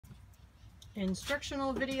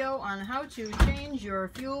Instructional video on how to change your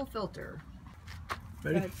fuel filter.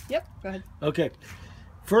 Ready? Go ahead. Yep, go ahead. Okay.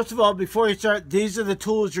 First of all, before you start, these are the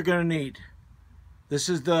tools you're going to need. This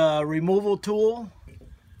is the removal tool,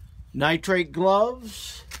 nitrate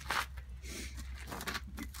gloves,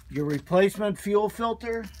 your replacement fuel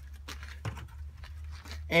filter,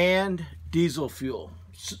 and diesel fuel,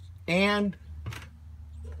 and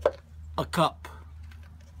a cup.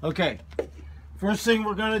 Okay. First thing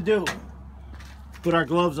we're going to do, put our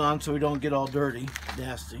gloves on so we don't get all dirty,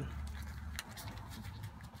 nasty.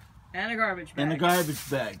 And a garbage bag. And a garbage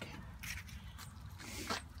bag.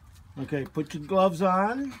 Okay, put your gloves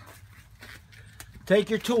on. Take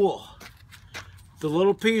your tool. The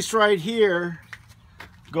little piece right here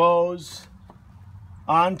goes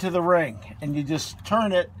onto the ring, and you just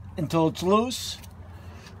turn it until it's loose.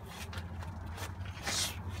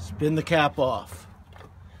 Spin the cap off.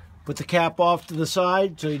 Put the cap off to the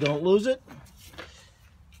side so you don't lose it.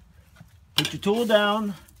 Put your tool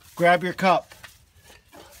down, grab your cup.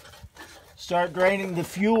 Start draining the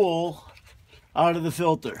fuel out of the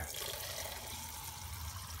filter.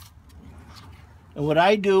 And what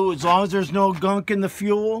I do, as long as there's no gunk in the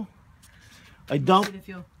fuel, I dump.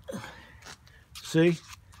 See?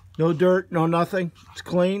 No dirt, no nothing. It's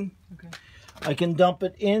clean. Okay. I can dump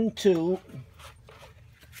it into,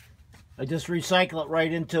 I just recycle it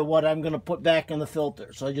right into what I'm going to put back in the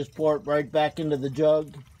filter. So I just pour it right back into the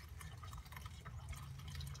jug.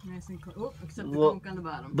 Nice and clean. Oh, except the gunk on the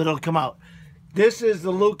bottom. But it'll come out. This is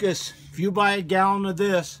the Lucas. If you buy a gallon of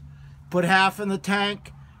this, put half in the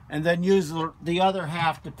tank, and then use the other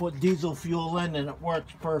half to put diesel fuel in, and it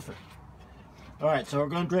works perfect. All right, so we're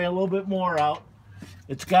going to drain a little bit more out.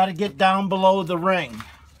 It's got to get down below the ring.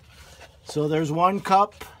 So there's one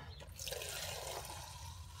cup.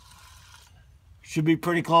 Should be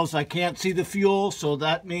pretty close. I can't see the fuel, so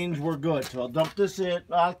that means we're good. So I'll dump this in.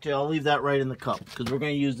 Actually, I'll leave that right in the cup because we're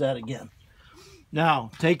going to use that again.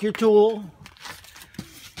 Now, take your tool,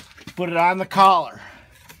 put it on the collar.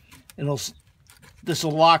 This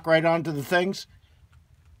will lock right onto the things.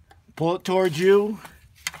 Pull it towards you,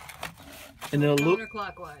 and it'll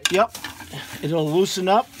counterclockwise. Yep, it'll loosen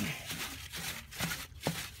up.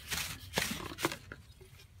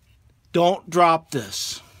 Don't drop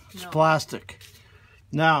this. It's plastic.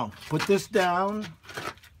 Now, put this down.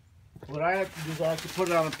 What I have to do is I have to put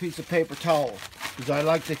it on a piece of paper towel because I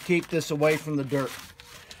like to keep this away from the dirt.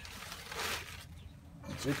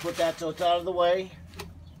 So put that so it's out of the way.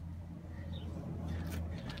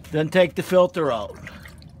 Then take the filter out.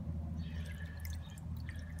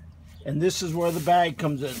 And this is where the bag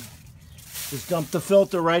comes in. Just dump the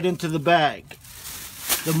filter right into the bag.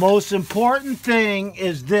 The most important thing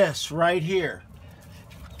is this right here.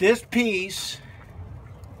 This piece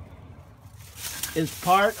is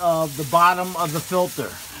part of the bottom of the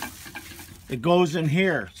filter. It goes in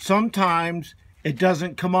here. Sometimes it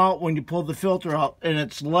doesn't come out when you pull the filter out and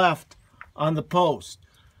it's left on the post.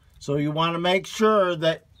 So you want to make sure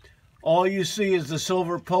that all you see is the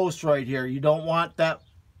silver post right here. You don't want that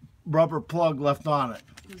rubber plug left on it.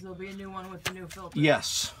 Because there'll be a new one with the new filter.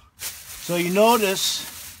 Yes. So you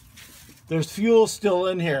notice there's fuel still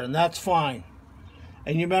in here, and that's fine.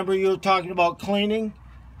 And you remember you were talking about cleaning?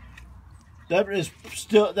 That is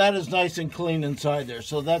nice and clean inside there,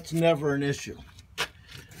 so that's never an issue.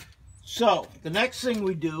 So the next thing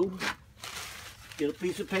we do, get a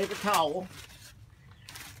piece of paper towel,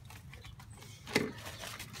 and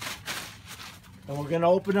we're going to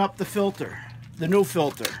open up the filter, the new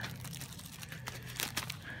filter.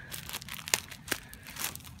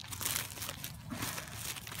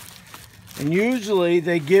 And usually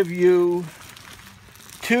they give you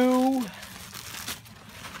two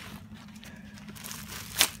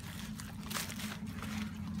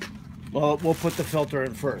well, we'll put the filter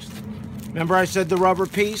in first. Remember I said the rubber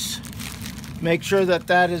piece? Make sure that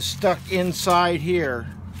that is stuck inside here.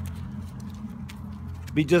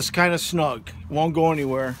 Be just kind of snug. Won't go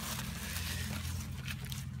anywhere.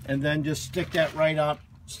 And then just stick that right up.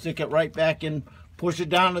 Stick it right back in. Push it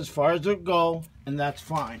down as far as it'll go, and that's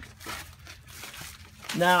fine.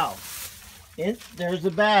 Now, there's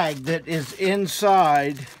the bag that is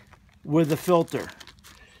inside with the filter.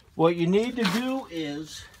 What you need to do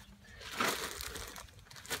is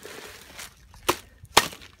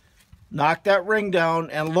knock that ring down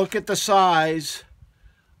and look at the size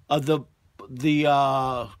of the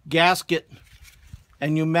gasket,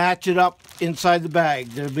 and you match it up inside the bag.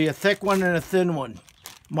 There'll be a thick one and a thin one.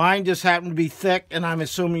 Mine just happened to be thick, and I'm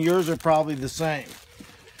assuming yours are probably the same.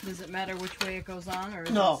 Does it matter which way it goes on? Or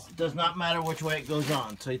No, it does not matter which way it goes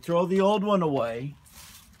on. So you throw the old one away,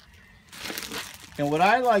 And what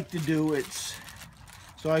I like to do is,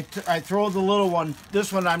 so I throw the little one.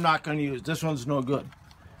 This one I'm not going to use. This one's no good.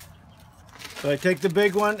 So I take the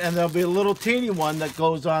big one, and there'll be a little teeny one that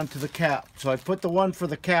goes onto the cap. So I put the one for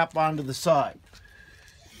the cap onto the side.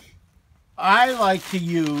 I like to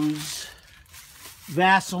use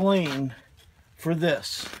Vaseline for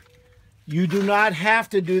this. You do not have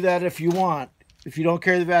to do that if you want. If you don't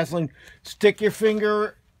carry the Vaseline, stick your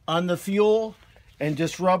finger on the fuel and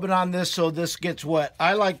just rub it on this so this gets wet.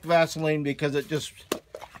 I like Vaseline because it just,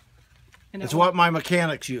 it's what my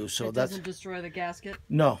mechanics use. So it doesn't destroy the gasket?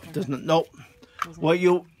 No, it doesn't. Nope. What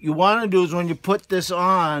you want to do is when you put this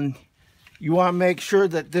on, you want to make sure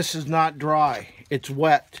that this is not dry. It's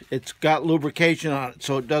wet. It's got lubrication on it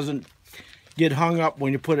so it doesn't get hung up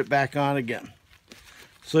when you put it back on again.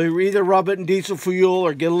 So you either rub it in diesel fuel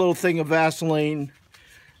or get a little thing of Vaseline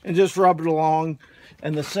and just rub it along.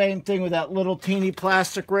 And the same thing with that little teeny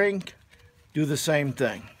plastic ring. Do the same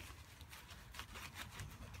thing.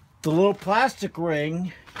 The little plastic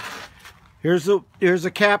ring, here's a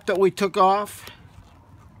cap that we took off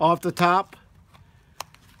the top.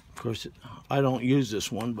 Of course, I don't use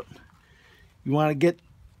this one, but you want to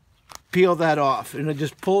peel that off. And then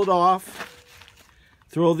just pull it off,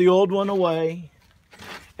 throw the old one away,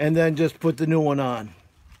 and then just put the new one on.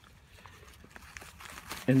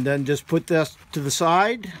 And then just put this to the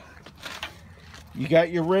side. You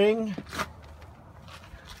got your ring.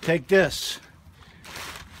 Take this.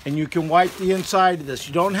 And you can wipe the inside of this.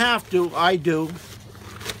 You don't have to, I do.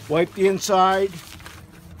 Wipe the inside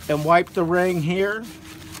and wipe the ring here.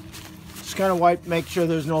 Just kind of wipe, make sure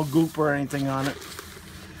there's no goop or anything on it.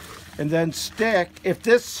 And then stick, if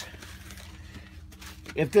this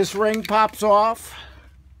ring pops off,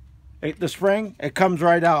 the spring, it comes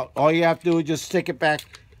right out. All you have to do is just stick it back,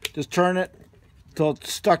 just turn it till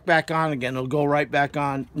it's stuck back on again. It'll go right back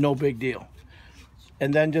on, no big deal.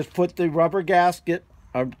 And then just put the rubber gasket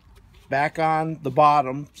back on the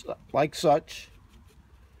bottom, like such.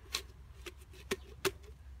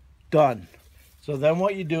 Done. So then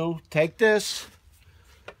what you do, take this,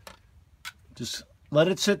 just let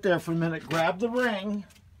it sit there for a minute, grab the ring,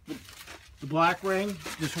 the black ring,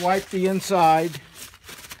 just wipe the inside.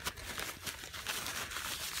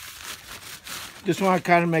 Just want to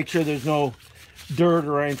kind of make sure there's no dirt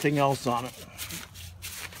or anything else on it.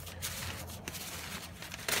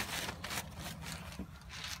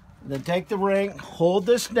 Then take the ring, hold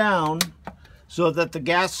this down so that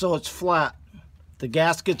so it's flat. The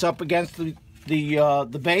gasket's up against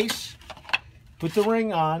the base. Put the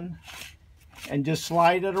ring on and just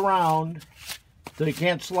slide it around so you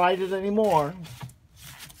can't slide it anymore.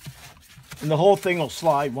 And the whole thing will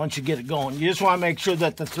slide once you get it going. You just want to make sure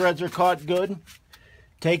that the threads are caught good.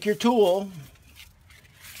 Take your tool.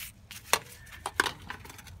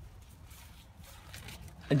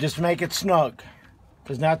 And just make it snug.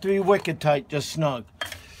 Doesn't have to be wicked tight, just snug.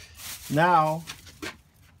 Now,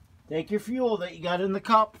 take your fuel that you got in the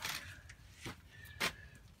cup.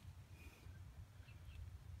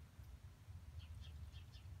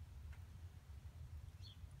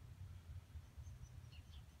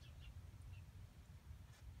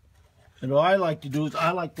 And what I like to do is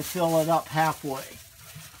I like to fill it up halfway.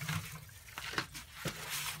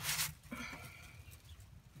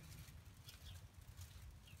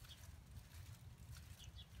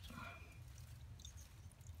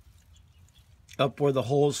 Up where the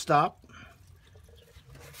holes stop.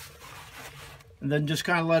 And then just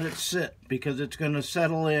kind of let it sit because it's going to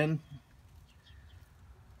settle in.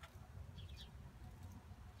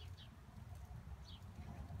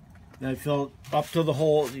 Then I fill it up to the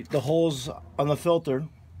holes on the filter.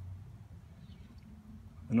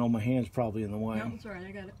 I know my hand's probably in the way. No, it's all right,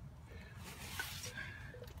 I got it.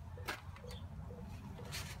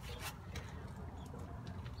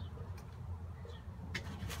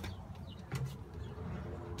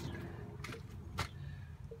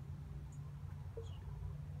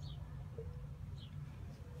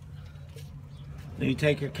 Then you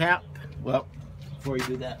take your cap. Well, before you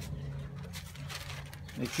do that,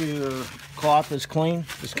 make sure your cloth is clean.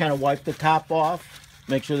 Just kind of wipe the top off.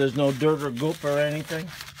 Make sure there's no dirt or goop or anything.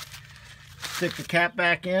 Stick the cap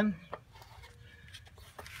back in.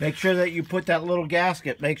 Make sure that you put that little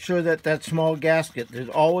gasket. Make sure that that small gasket, there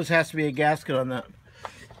always has to be a gasket on that.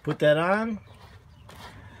 Put that on.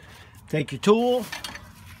 Take your tool,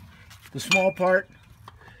 the small part,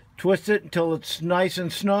 twist it until it's nice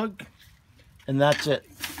and snug, and that's it.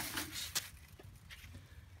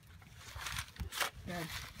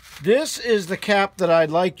 This is the cap that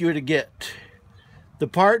I'd like you to get. The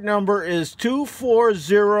part number is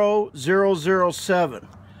 240007.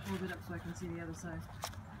 Hold it up so I can see the other side.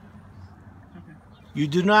 Okay. You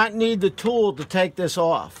do not need the tool to take this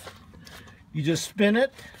off. You just spin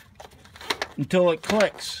it until it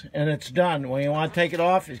clicks and it's done. When you want to take it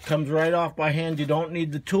off, it comes right off by hand. You don't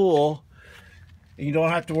need the tool. And you don't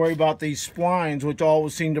have to worry about these splines, which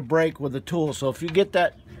always seem to break with the tool. So if you get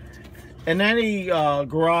that in any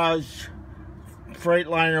garage,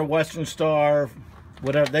 Freightliner, Western Star,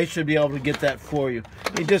 whatever, they should be able to get that for you.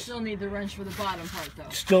 You just still need the wrench for the bottom part, though.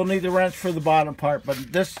 Still need the wrench for the bottom part, but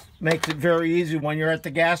this makes it very easy. When you're at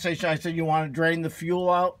the gas station, I said you want to drain the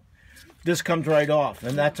fuel out. This comes right off,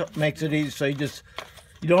 and that's what makes it easy. So you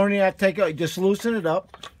don't even have to take it. You just loosen it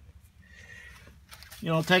up. You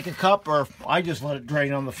know, take a cup, or I just let it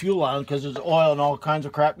drain on the fuel line because there's oil and all kinds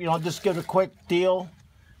of crap. You know, just give it a quick deal.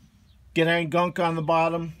 Get any gunk on the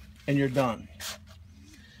bottom, and you're done.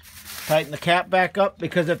 Tighten the cap back up,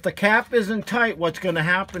 because if the cap isn't tight, what's going to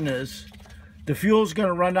happen is the fuel's going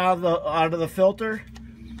to run out of the filter,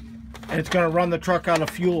 and it's going to run the truck out of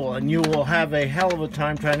fuel, and you will have a hell of a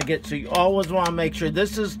time trying to get. So you always want to make sure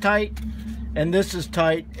this is tight and this is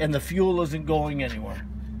tight, and the fuel isn't going anywhere.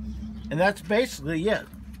 And that's basically it.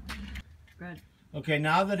 Good. Okay,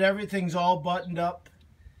 now that everything's all buttoned up,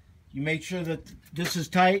 you make sure that this is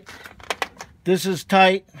tight, this is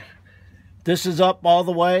tight, this is up all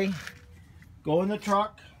the way. Go in the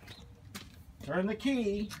truck, turn the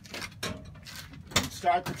key, and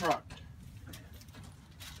start the truck.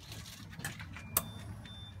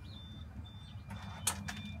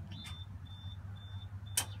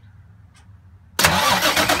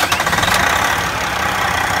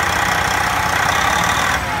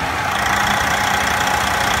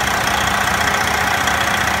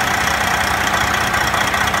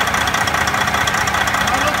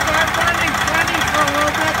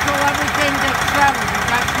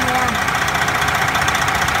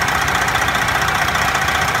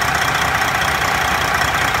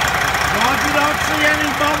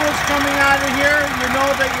 Coming out of here, you know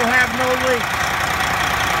that you have no leak.